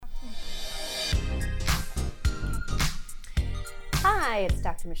Hi, it's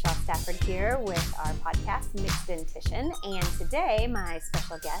Dr. Michelle Stafford here with our podcast, Mixed Dentition, and today my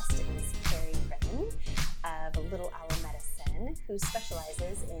special guest is Carrie Griffin of Little Owl Medicine, who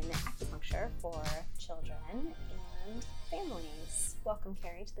specializes in acupuncture for children and families. Welcome,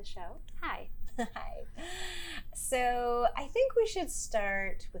 Carrie, to the show. Hi. Hi. So I think we should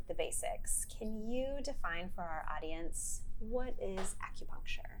start with the basics. Can you define for our audience what is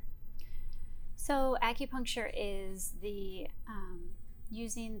acupuncture? So acupuncture is the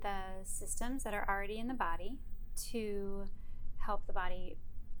using the systems that are already in the body to help the body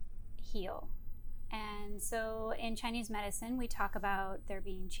heal. And so in Chinese medicine, we talk about there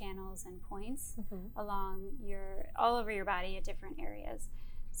being channels and points all over your body at different areas.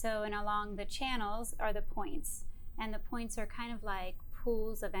 So and along the channels are the points, and the points are kind of like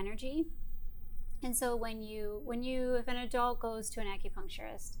pools of energy. And so if an adult goes to an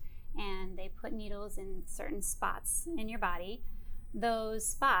acupuncturist and they put needles in certain spots in your body, those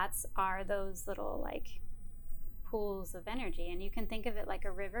spots are those little like pools of energy. And you can think of it like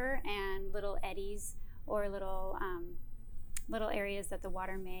a river and little eddies or little areas that the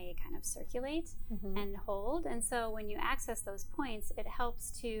water may kind of circulate and hold. And so when you access those points, it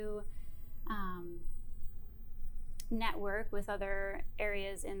helps to network with other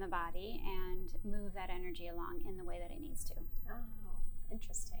areas in the body and move that energy along in the way that it needs to. Oh,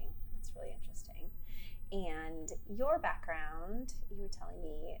 interesting. That's really interesting. And your background, you were telling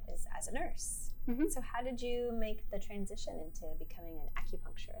me, is as a nurse. So how did you make the transition into becoming an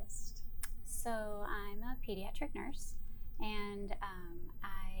acupuncturist? So I'm a pediatric nurse, and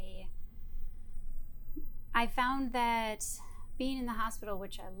I found that being in the hospital,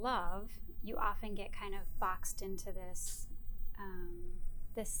 which I love, you often get kind of boxed into this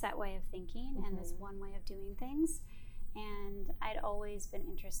set way of thinking and this one way of doing things. And I'd always been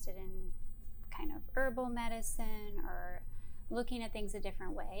interested in kind of herbal medicine or looking at things a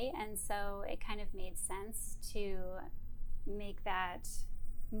different way. And so it kind of made sense to make that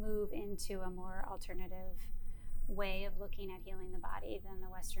move into a more alternative way of looking at healing the body than the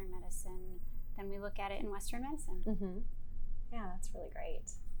Western medicine, than we look at it in Western medicine. Yeah, that's really great.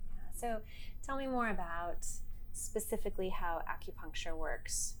 Yeah. So tell me more about specifically how acupuncture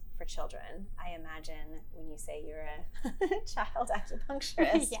works for children. I imagine when you say you're a child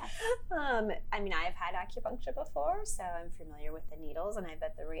acupuncturist. Yes. I mean, I've had acupuncture before, so I'm familiar with the needles, and I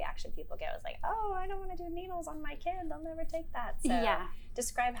bet the reaction people get was like, oh, I don't want to do needles on my kid. They'll never take that. So yeah.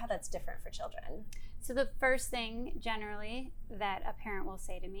 Describe how that's different for children. So the first thing generally that a parent will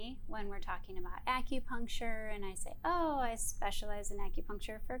say to me when we're talking about acupuncture, and I say, oh, I specialize in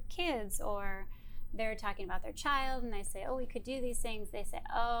acupuncture for kids, or they're talking about their child and they say, oh, we could do these things. They say,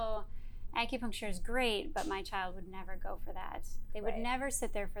 oh, acupuncture is great, but my child would never go for that. They would never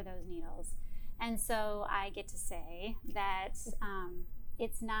sit there for those needles. And so I get to say that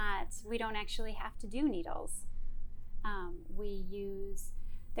it's not, we don't actually have to do needles.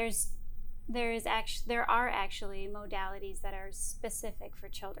 There are actually modalities that are specific for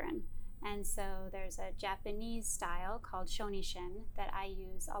children. And so there's a Japanese style called Shonishin that I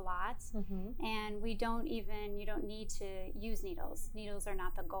use a lot. And you don't need to use needles. Needles are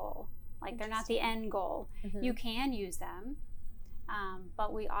not the goal. Like they're not the end goal. You can use them,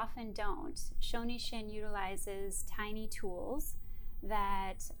 but we often don't. Shonishin utilizes tiny tools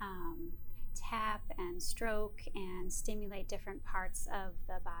that tap and stroke and stimulate different parts of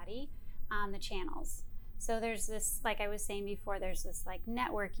the body on the channels. So there's this, like I was saying before, there's this like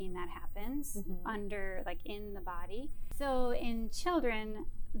networking that happens under, like in the body. So in children,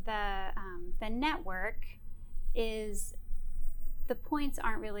 the network is, the points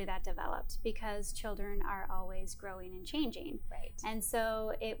aren't really that developed because children are always growing and changing. Right. And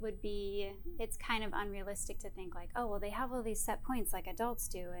so it's kind of unrealistic to think like, oh, well, they have all these set points like adults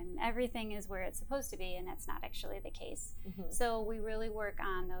do and everything is where it's supposed to be, and that's not actually the case. So we really work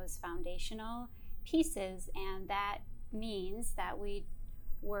on those foundational pieces, and that means that we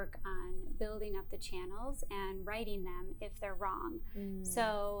work on building up the channels and righting them if they're wrong.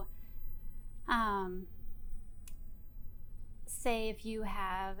 So say if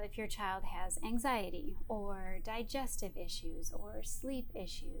your child has anxiety or digestive issues or sleep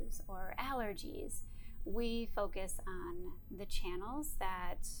issues or allergies, we focus on the channels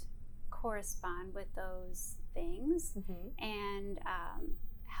that correspond with those things and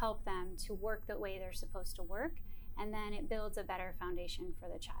help them to work the way they're supposed to work, and then it builds a better foundation for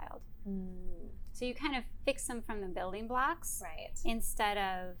the child. So you kind of fix them from the building blocks instead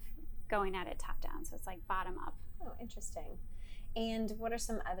of going at it top down. So it's like bottom up. Oh, interesting. And what are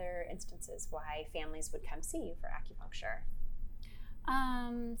some other instances why families would come see you for acupuncture?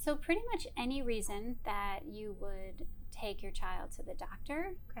 So pretty much any reason that you would take your child to the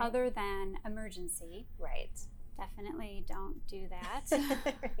doctor Okay. other than emergency. Right. Definitely don't do that.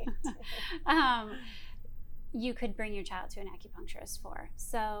 Right. You could bring your child to an acupuncturist for.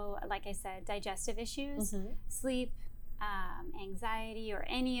 So, like I said, digestive issues, sleep, anxiety, or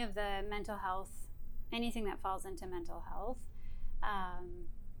any of the mental health, anything that falls into mental health,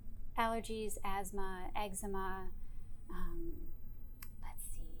 allergies, asthma, eczema, let's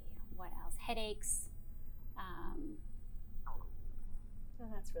see, what else? Headaches. Oh,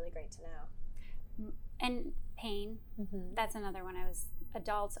 that's really great to know. And pain. That's another one.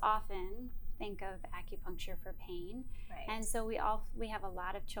 Adults often think of acupuncture for pain. Right. And so we have a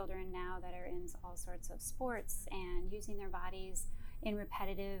lot of children now that are in all sorts of sports and using their bodies in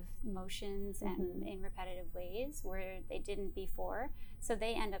repetitive motions and in repetitive ways where they didn't before. So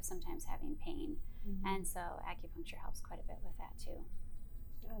they end up sometimes having pain. And so acupuncture helps quite a bit with that too.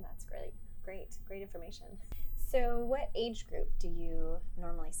 Oh, that's great. Great information. So what age group do you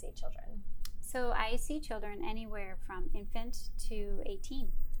normally see children? So I see children anywhere from infant to 18.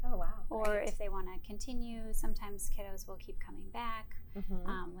 Oh, wow. Or Great. if they want to continue, sometimes kiddos will keep coming back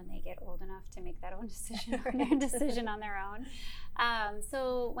when they get old enough to make that own decision on their own.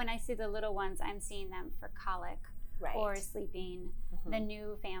 So when I see the little ones, I'm seeing them for colic Right. or sleeping. The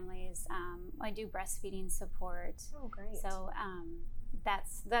new families, I do breastfeeding support. Oh, great. So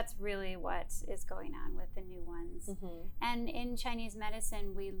that's really what is going on with the new ones. And in Chinese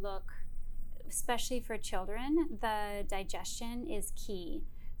medicine, we look, especially for children, the digestion is key.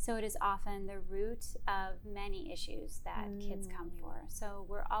 So it is often the root of many issues that kids come for. So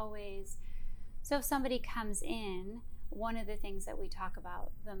so if somebody comes in, one of the things that we talk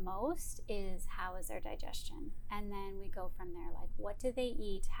about the most is how is their digestion? And then we go from there, like what do they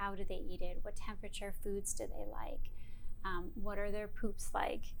eat? How do they eat it? What temperature foods do they like? What are their poops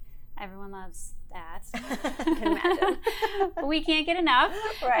like? Everyone loves that. I can imagine. We can't get enough.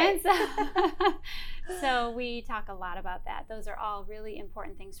 Right. And so we talk a lot about that. Those are all really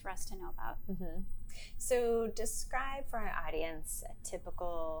important things for us to know about. So describe for our audience a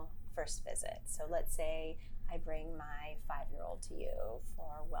typical first visit. So let's say I bring my 5-year-old to you for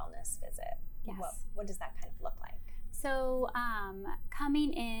a wellness visit. Yes. What does that kind of look like? So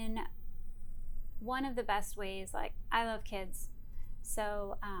coming in, one of the best ways, like I love kids.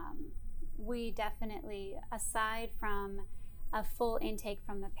 So we definitely, aside from a full intake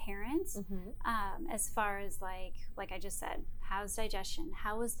from the parents, as far as like I just said, how's digestion?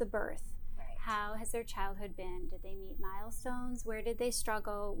 How was the birth? Right. How has their childhood been? Did they meet milestones? Where did they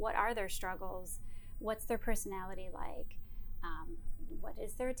struggle? What are their struggles? What's their personality like? What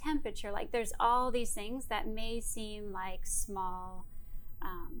is their temperature like? There's all these things that may seem like small,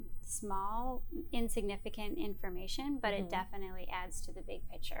 insignificant information, but it definitely adds to the big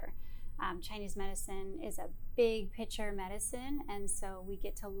picture. Chinese medicine is a big picture medicine, and so we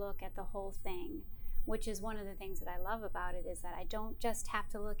get to look at the whole thing, which is one of the things that I love about it, is that I don't just have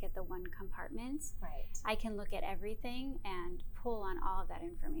to look at the one compartment. Right. I can look at everything and pull on all of that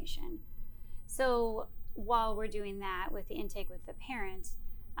information. So while we're doing that with the intake with the parent,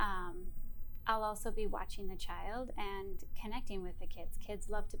 I'll also be watching the child and connecting with the kids. Kids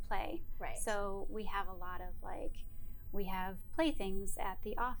love to play. Right. So we have a lot of we have playthings at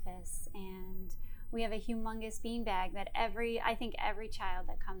the office, and we have a humongous beanbag that I think every child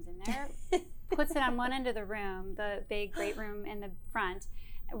that comes in there puts it on one end of the room, the big great room in the front,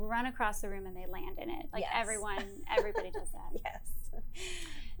 run across the room, and they land in it. Like Yes. everybody does that. Yes.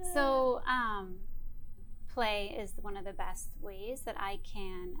 So play is one of the best ways that I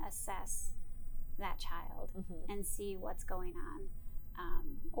can assess that child and see what's going on.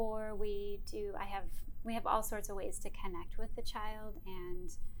 Or we have all sorts of ways to connect with the child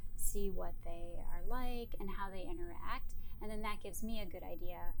and see what they are like and how they interact, and then that gives me a good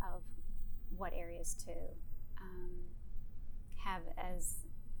idea of what areas to have as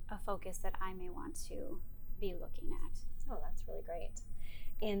a focus that I may want to be looking at. Oh, that's really great.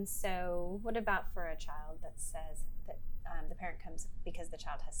 And so what about for a child that says that the parent comes because the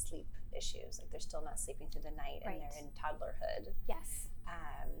child has sleep issues, like they're still not sleeping through the night and they're in toddlerhood? Yes.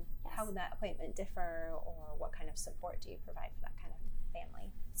 How would that appointment differ, or what kind of support do you provide for that kind of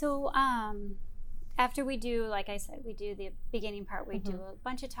family? So after we do, like I said, we do the beginning part, we do a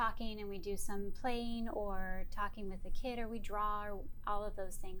bunch of talking, and we do some playing or talking with the kid, or we draw, or all of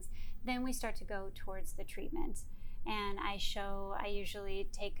those things. Then we start to go towards the treatment. And I usually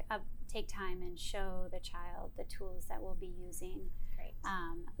take time and show the child the tools that we'll be using. Great.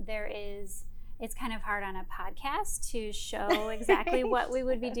 It's kind of hard on a podcast to show exactly what we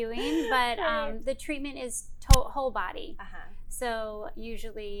would be doing, but the treatment is whole body. So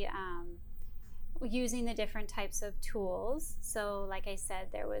usually using the different types of tools. So like I said,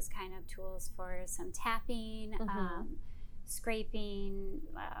 there was kind of tools for some tapping, scraping,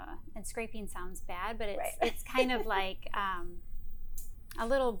 and scraping sounds bad, but it's kind of like a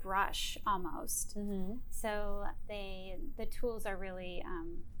little brush almost. So the tools are really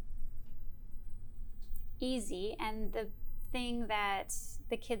easy, and the thing that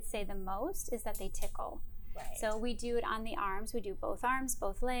the kids say the most is that they tickle. Right. So we do it on the arms. We do both arms,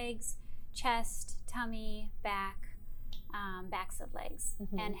 both legs, chest, tummy, back, backs of legs,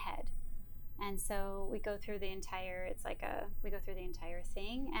 and head. And so we go through the entire, we go through the entire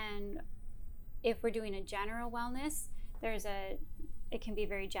thing. And if we're doing a general wellness, it can be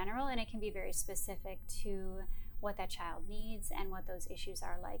very general, and it can be very specific to what that child needs and what those issues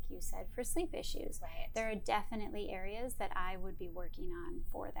are, like you said, for sleep issues. Right. There are definitely areas that I would be working on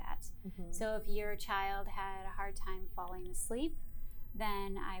for that. So if your child had a hard time falling asleep,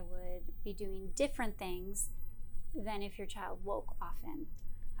 then I would be doing different things than if your child woke often.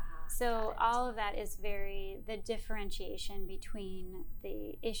 So all of that is the differentiation between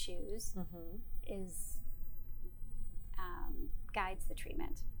the issues is guides the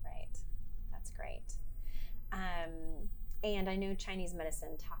treatment. Right. That's great. And I know Chinese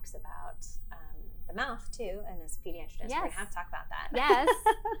medicine talks about the mouth too, and as pediatricians, we're going to have to talk about that. Yes,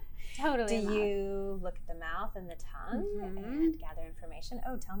 totally. Do you look at the mouth and the tongue and gather information?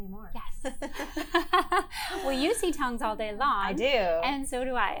 Oh, tell me more. Yes. Well, you see tongues all day long. I do. And so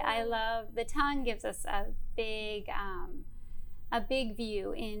do I. I love, the tongue gives us a big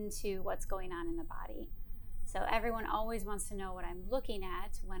view into what's going on in the body. So everyone always wants to know what I'm looking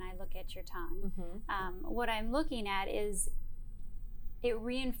at when I look at your tongue. What I'm looking at is it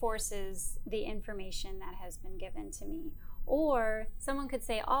reinforces the information that has been given to me. Or someone could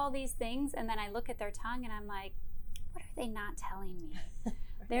say all these things, and then I look at their tongue and I'm like, what are they not telling me?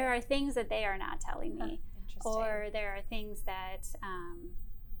 There are things that they are not telling me. Or there are things that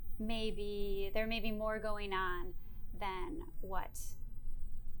there may be more going on than what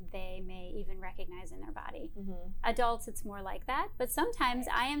they may even recognize in their body. Adults, it's more like that, but sometimes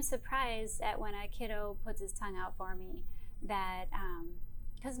I am surprised at when a kiddo puts his tongue out for me, that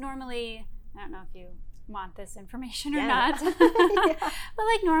because normally, I don't know if you want this information or not, but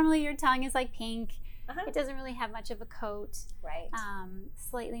like normally your tongue is like pink. It doesn't really have much of a coat, right?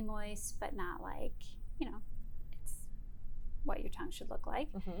 Slightly moist, but not like, it's what your tongue should look like.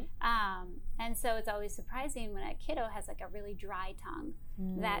 And so it's always surprising when a kiddo has like a really dry tongue.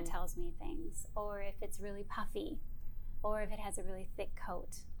 That tells me things. Or if it's really puffy, or if it has a really thick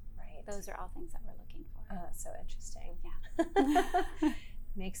coat. Right. Those are all things that we're looking for. Oh, that's so interesting. Yeah.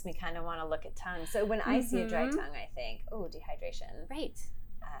 Makes me kind of want to look at tongue. So when I see a dry tongue, I think, oh, dehydration. Right.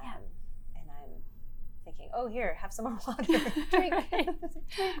 And I'm thinking, oh, here, have some more water. Drink.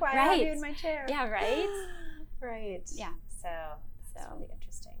 Drink while I have you in my chair. Yeah, right? Right. Yeah. So that's really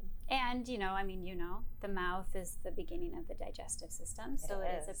interesting. And, the mouth is the beginning of the digestive system. So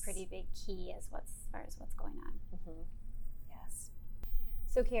it is a pretty big key as far as what's going on. Yes.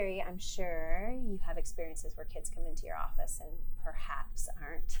 So, Carrie, I'm sure you have experiences where kids come into your office and perhaps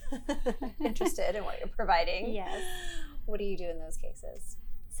aren't interested in what you're providing. Yes. What do you do in those cases?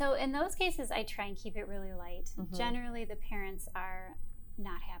 So in those cases, I try and keep it really light. Generally, the parents are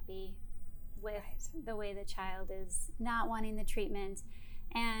not happy with the way the child is not wanting the treatment.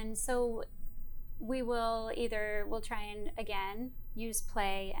 And so we'll try and, again, use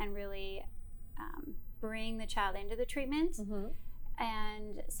play and really bring the child into the treatment.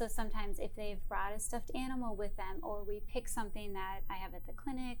 And so sometimes if they've brought a stuffed animal with them, or we pick something that I have at the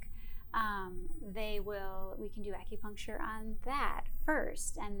clinic, we can do acupuncture on that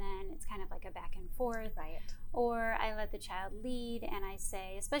first, and then it's kind of like a back and forth. Right. Or I let the child lead, and I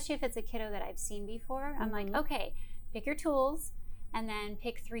say, especially if it's a kiddo that I've seen before, I'm like, okay, pick your tools, and then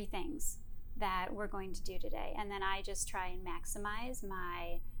pick 3 things that we're going to do today. And then I just try and maximize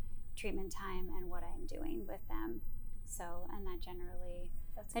my treatment time and what I'm doing with them. So, and that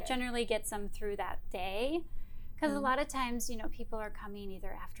generally gets them through that day. Because a lot of times, people are coming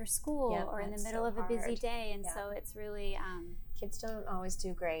either after school or in the middle of a busy day. And so it's really... kids don't always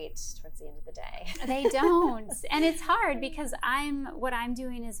do great towards the end of the day. They don't. And it's hard because what I'm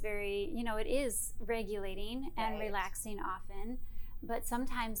doing is very, it is regulating and relaxing often. But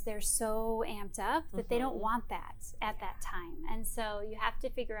sometimes they're so amped up that they don't want that at that time. And so you have to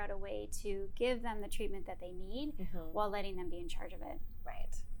figure out a way to give them the treatment that they need while letting them be in charge of it.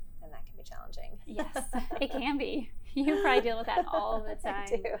 Right. And that can be challenging. Yes, it can be. You probably deal with that all the time.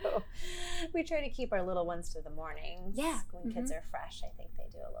 I do. We try to keep our little ones to the mornings. Yeah. When kids are fresh, I think they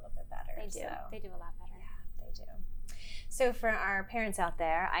do a little bit better. They do. They do a lot better. Yeah, they do. So for our parents out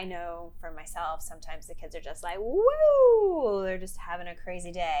there, I know for myself, sometimes the kids are just like, woo, they're just having a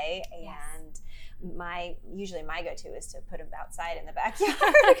crazy day. And usually my go-to is to put them outside in the backyard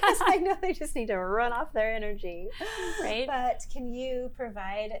because I know they just need to run off their energy. Right. But can you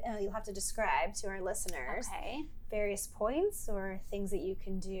provide, you'll have to describe to our listeners various points or things that you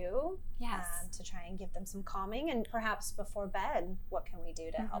can do to try and give them some calming, and perhaps before bed, what can we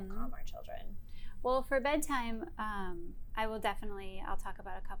do to help calm our children? Well, for bedtime, I'll talk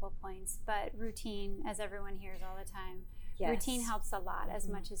about a couple points, but routine, as everyone hears all the time, routine helps a lot. As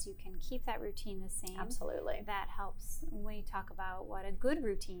much as you can keep that routine the same. Absolutely. That helps when you talk about what a good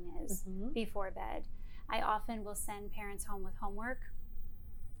routine is before bed. I often will send parents home with homework.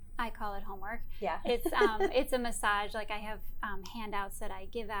 I call it homework. Yeah. It's a massage. Like I have handouts that I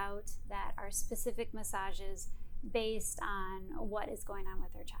give out that are specific massages based on what is going on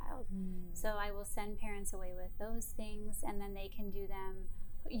with their child. So I will send parents away with those things, and then they can do them.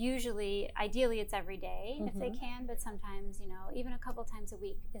 Ideally it's every day if they can, but sometimes, even a couple times a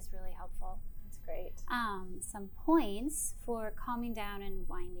week is really helpful. That's great. Some points for calming down and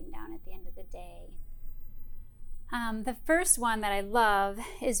winding down at the end of the day. The first one that I love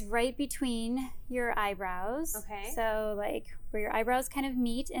is right between your eyebrows. Okay. So like where your eyebrows kind of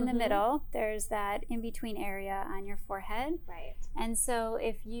meet in the middle, there's that in-between area on your forehead. Right. And so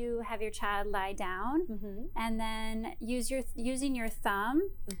if you have your child lie down and then using your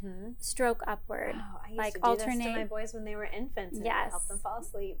thumb, stroke upward. Oh, I used to do this to my boys when they were infants, and it helped them fall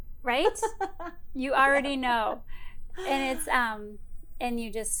asleep. Right? You already know. And it's and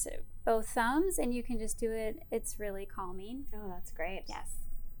you just both thumbs, and you can just do it. It's really calming. Oh, that's great. Yes.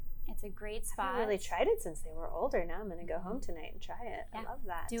 It's a great spot. I haven't really tried it since they were older. Now I'm going to go home tonight and try it. Yeah. I love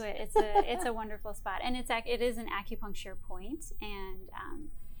that. Do it. It's a wonderful spot. And it is an acupuncture point, and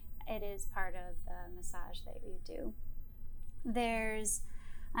it is part of the massage that we do. There's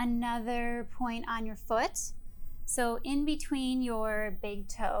another point on your foot. So in between your big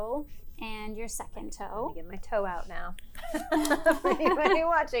toe and your second toe. Let me get my toe out now. For anybody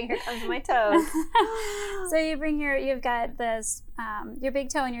watching, here comes my toes. So you've got this your big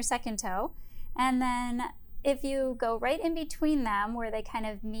toe and your second toe, and then if you go right in between them where they kind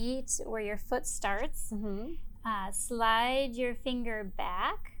of meet, where your foot starts, slide your finger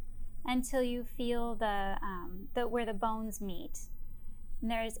back until you feel the where the bones meet. And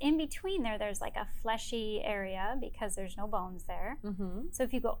there's in between there's like a fleshy area because there's no bones there. So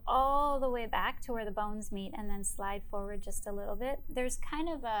if you go all the way back to where the bones meet and then slide forward just a little bit, there's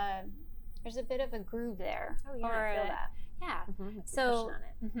a bit of a groove there. Oh yeah, I feel that. Yeah. So on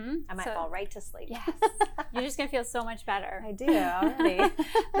it. I might fall right to sleep. Yes. You're just gonna feel so much better. I do already.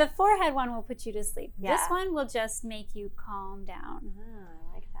 The forehead one will put you to sleep. Yeah. This one will just make you calm down. Oh,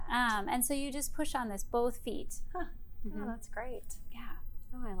 I like that. And so you just push on this, both feet. Huh. Oh, that's great. Yeah.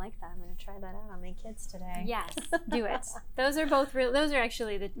 Oh, I like that. I'm going to try that out on my kids today. Yes, do it. Those are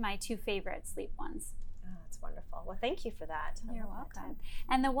actually my two favorite sleep ones. Oh, that's wonderful. Well, thank you for that. You're welcome.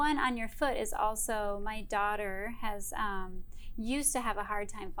 And the one on your foot is also, my daughter has used to have a hard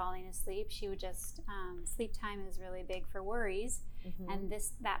time falling asleep. She would just, sleep time is really big for worries. And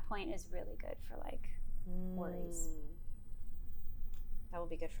that point is really good for like worries. That will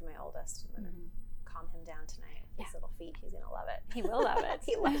be good for my oldest. I'm going to calm him down tonight. His little feet, he's gonna love it. He will love it.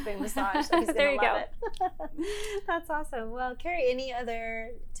 He loves being massaged, so he's gonna love it. That's awesome. Well, Carrie, any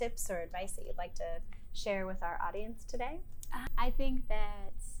other tips or advice that you'd like to share with our audience today? I think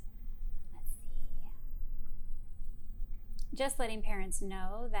that, just letting parents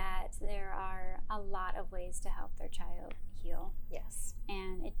know that there are a lot of ways to help their child heal. Yes.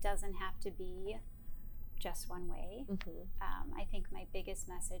 And it doesn't have to be just one way. I think my biggest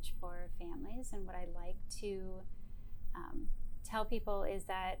message for families and what I like to tell people is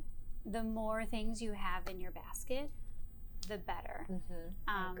that the more things you have in your basket, the better.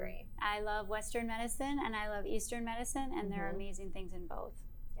 I agree. I love Western medicine and I love Eastern medicine, and there are amazing things in both.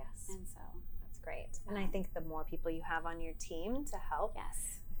 Yes. And so that's great. And I think the more people you have on your team to help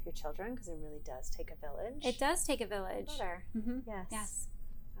with your children, because it really does take a village. It does take a village. Better. Yes. Yes.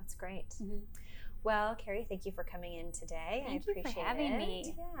 That's great. Well, Carrie, thank you for coming in today. Thank you for having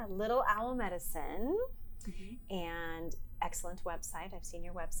me. Yeah, Little Owl Medicine, and excellent website. I've seen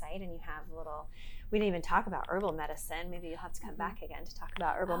your website, and you have we didn't even talk about herbal medicine. Maybe you'll have to come back again to talk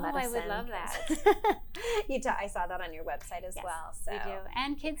about herbal medicine. I would love that. I saw that on your website as well. So we do.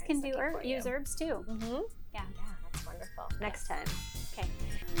 And kids can use herbs too. Yeah, that's wonderful. Next time. Okay.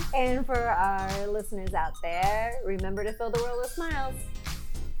 And for our listeners out there, remember to fill the world with smiles.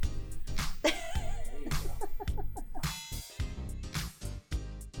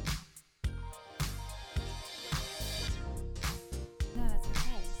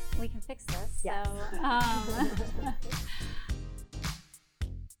 we can fix this. Yes. So